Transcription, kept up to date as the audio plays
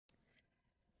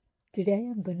Today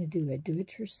I'm going to do a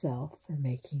do-it-yourself for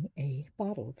making a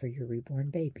bottle for your reborn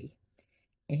baby.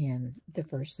 And the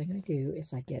first thing I do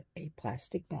is I get a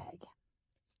plastic bag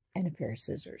and a pair of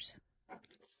scissors.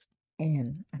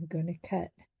 And I'm going to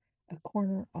cut a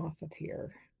corner off of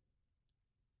here.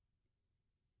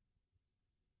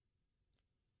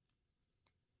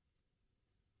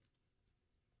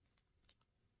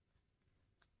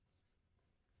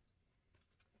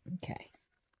 Okay,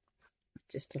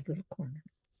 just a little corner.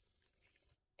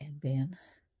 And then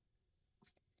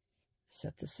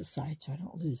set this aside so I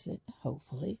don't lose it,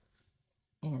 hopefully.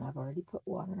 And I've already put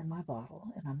water in my bottle,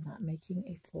 and I'm not making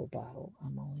a full bottle.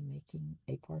 I'm only making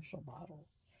a partial bottle.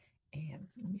 And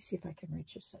let me see if I can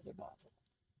reach this other bottle.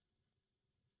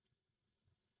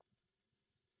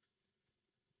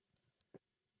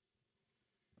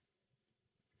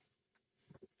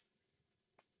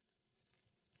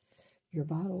 Your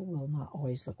bottle will not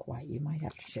always look white. You might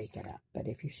have to shake it up, but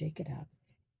if you shake it up,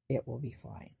 it will be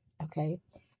fine. Okay,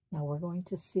 now we're going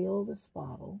to seal this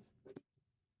bottle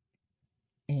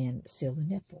and seal the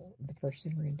nipple. The first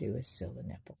thing we're going to do is seal the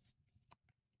nipple.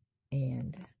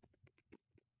 And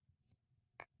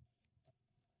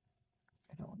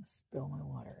I don't want to spill my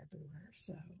water everywhere,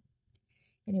 so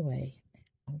anyway,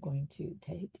 I'm going to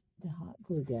take the hot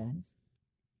glue gun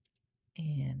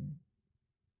and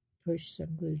push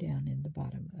some glue down in the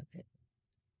bottom of it.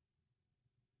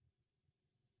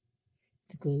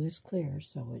 The glue is clear,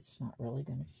 so it's not really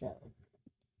going to show.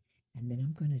 And then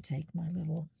I'm going to take my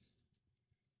little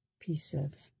piece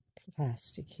of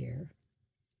plastic here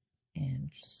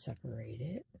and separate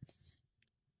it.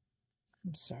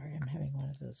 I'm sorry, I'm having one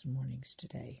of those mornings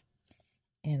today.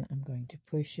 And I'm going to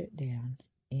push it down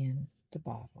in the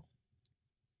bottle.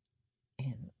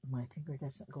 And my finger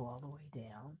doesn't go all the way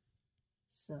down.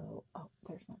 So, oh,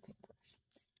 there's my paintbrush.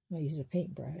 I'm going to use a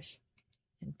paintbrush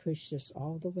and push this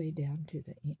all the way down to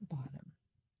the bottom.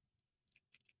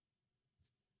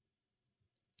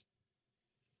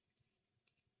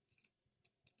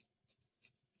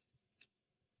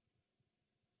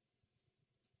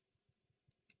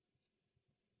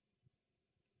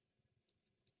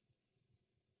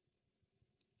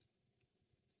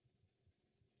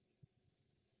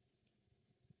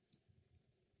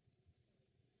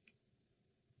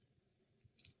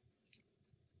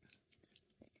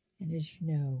 And as you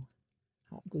know,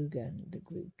 hot glue gun, the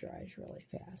glue dries really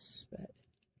fast, but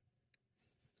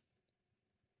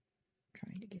I'm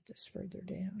trying to get this further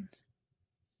down.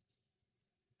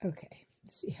 Okay,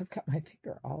 see, I've got my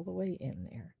finger all the way in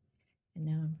there. And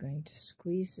now I'm going to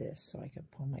squeeze this so I can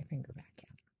pull my finger back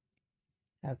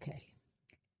out. Okay,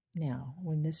 now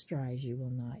when this dries, you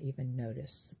will not even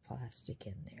notice the plastic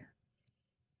in there.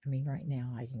 I mean, right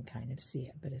now I can kind of see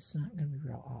it, but it's not going to be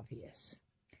real obvious.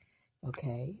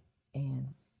 Okay, and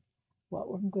what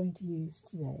I'm going to use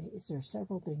today is there are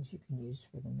several things you can use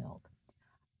for the milk.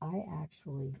 I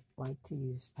actually like to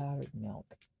use powdered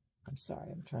milk. I'm sorry,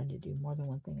 I'm trying to do more than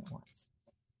one thing at once.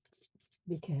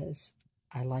 Because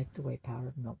I like the way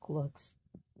powdered milk looks,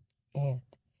 and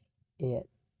it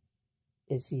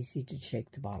is easy to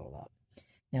shake the bottle up.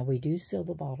 Now, we do seal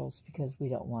the bottles because we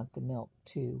don't want the milk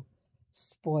to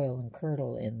spoil and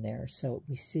curdle in there, so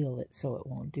we seal it so it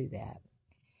won't do that.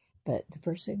 But the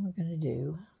first thing we're going to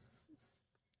do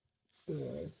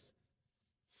is,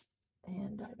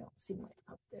 and I don't see my,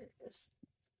 oh, there it is.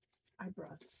 I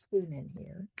brought a spoon in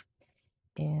here,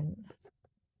 and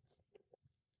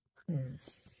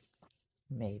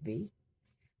maybe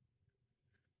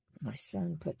my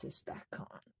son put this back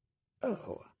on.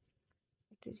 Oh,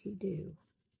 what did he do?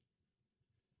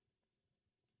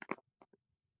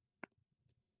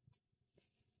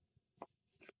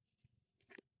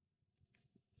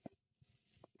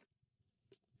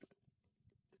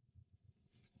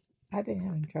 I've been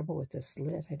having trouble with this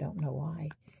lid. I don't know why.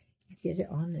 You get it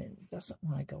on and it doesn't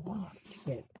want to go off.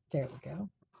 There we go.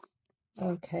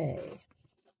 Okay.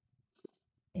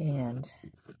 And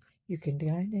you can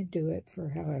kind of do it for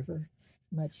however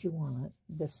much you want.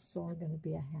 This is only going to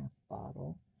be a half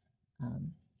bottle. I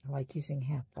like using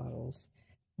half bottles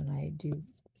when I do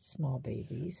small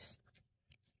babies.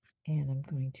 And I'm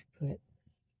going to put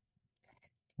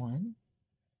 1,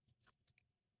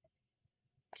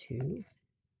 2,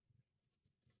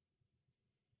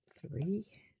 3,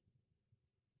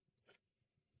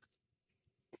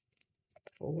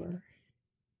 4,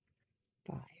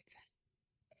 5.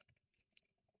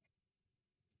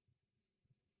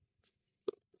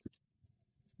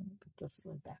 Put this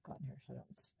lid back on here so I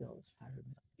don't spill this powdered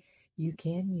milk. You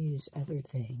can use other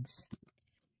things.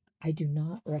 I do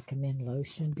not recommend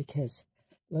lotion because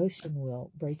lotion will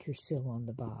break your seal on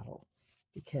the bottle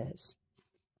because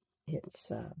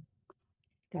it's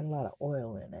got a lot of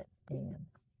oil in it, and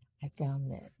I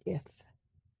found that if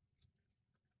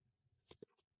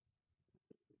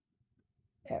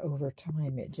over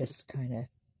time it just kind of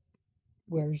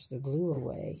wears the glue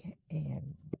away,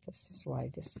 and this is why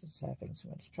this is having so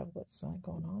much trouble. It's not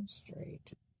going on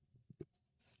straight.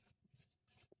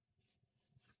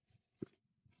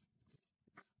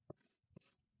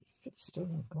 It's still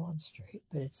not going straight,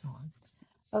 but it's on.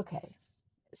 Okay,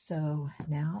 so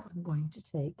now I'm going to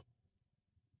take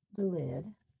the lid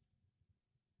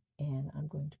and I'm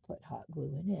going to put hot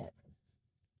glue in it.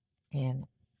 And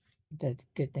the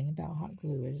good thing about hot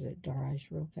glue is it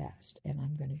dries real fast. And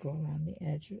I'm going to go around the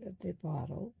edge of the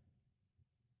bottle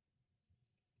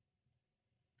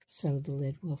so the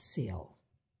lid will seal.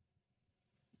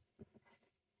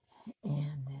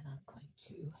 And then I'm going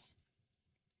to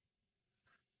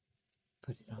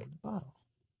put it on the bottle.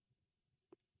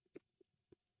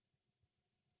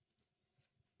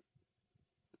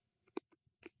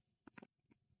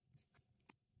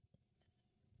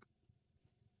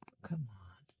 Come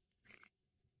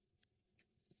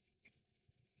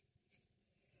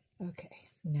on.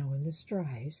 Okay, now when this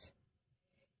dries,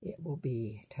 it will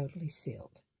be totally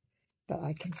sealed. But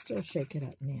I can still shake it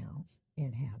up now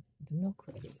and have the milk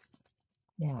ready.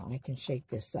 Now I can shake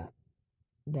this up.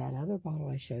 That other bottle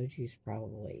I showed you is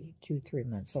probably 2-3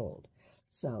 months old.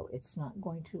 So it's not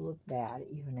going to look bad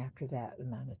even after that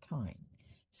amount of time.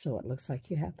 So it looks like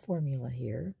you have formula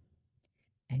here,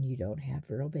 and you don't have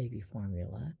real baby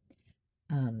formula.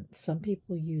 Some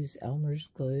people use Elmer's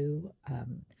glue.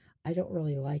 I don't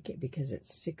really like it because it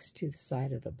sticks to the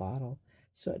side of the bottle,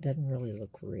 so it doesn't really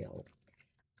look real.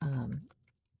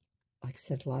 Like I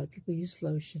said, a lot of people use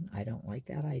lotion. I don't like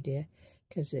that idea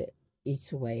because it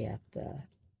eats away at the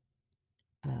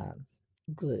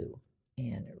glue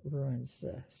and it ruins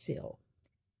the seal.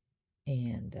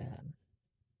 And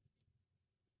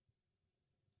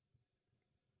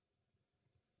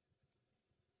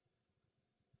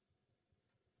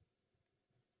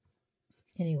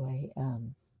anyway,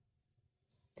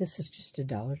 this is just a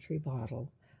Dollar Tree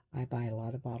bottle. I buy a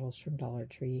lot of bottles from Dollar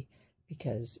Tree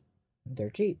because they're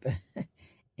cheap.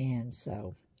 And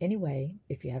so, anyway,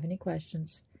 if you have any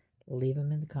questions, leave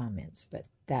them in the comments. But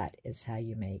that is how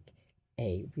you make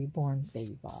a reborn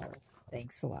baby bottle.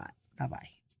 Thanks a lot.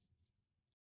 Bye-bye.